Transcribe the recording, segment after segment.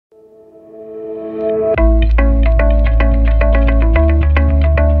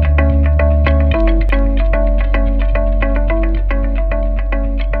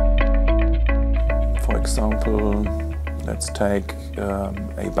take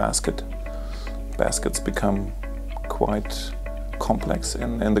a basket. Baskets become quite complex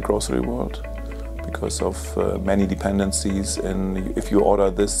in the grocery world because of many dependencies. And if you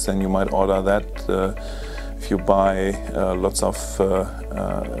order this, then you might order that. If you buy lots of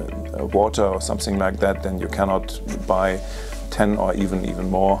water or something like that, then you cannot buy 10 or even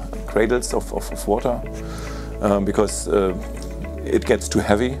more cradles of water because it gets too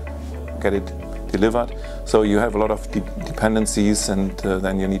heavy, get it delivered. So you have a lot of dependencies, and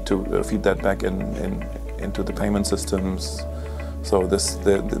then you need to feed that back into the payment systems. So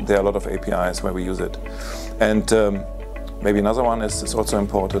there are a lot of APIs where we use it. And maybe another one is also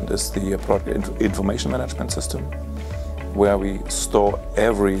important, is the product information management system, where we store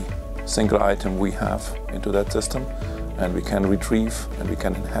every single item we have into that system, and we can retrieve and we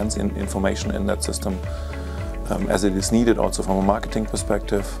can enhance information in that system as it is needed, also from a marketing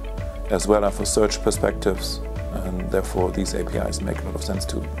perspective, as well as for search perspectives. And therefore these APIs make a lot of sense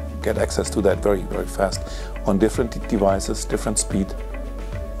to get access to that very, very fast on different devices, different speed.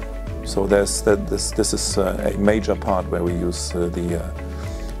 So this is a major part where we use the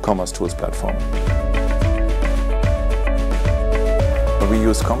commercetools platform. We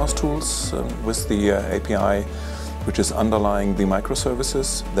use commercetools with the API which is underlying the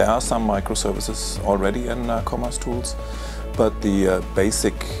microservices. There are some microservices already in commercetools, but the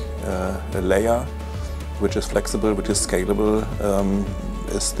basic layer, which is flexible, which is scalable,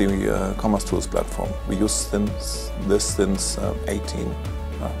 is the commercetools platform. We use this since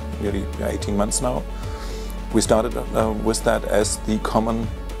nearly 18 months now. We started with that as the common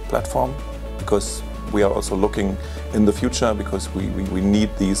platform because we are also looking in the future, because we need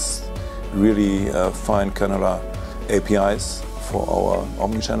these really fine granular APIs for our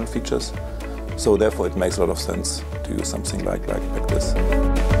omnichannel features. So therefore it makes a lot of sense to use something like this.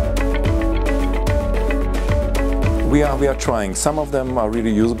 We are trying. Some of them are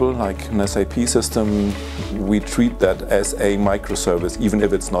really usable, like an SAP system. We treat that as a microservice, even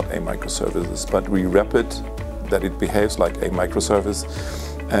if it's not a microservice, but we wrap it that it behaves like a microservice,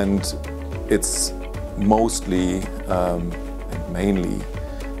 and it's mostly and mainly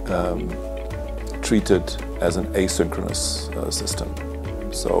treated as an asynchronous system.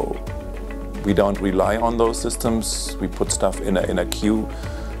 So we don't rely on those systems. We put stuff in a queue.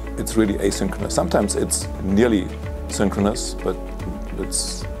 It's really asynchronous. Sometimes it's nearly synchronous, but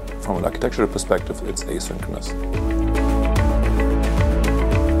it's, from an architectural perspective, it's asynchronous.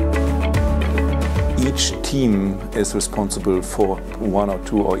 Each team is responsible for one or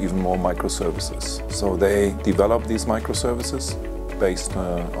two or even more microservices. So they develop these microservices based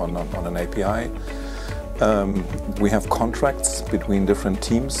on an API. We have contracts between different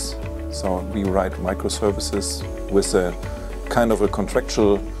teams. So we write microservices with a kind of a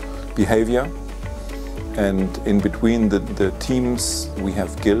contractual behavior. And in between the teams, we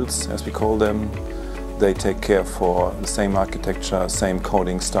have guilds, as we call them. They take care for the same architecture, same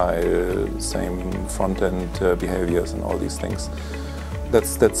coding style, same front-end behaviors and all these things.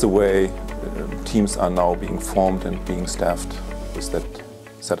 That's the way teams are now being formed and being staffed with that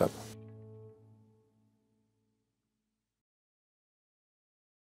setup.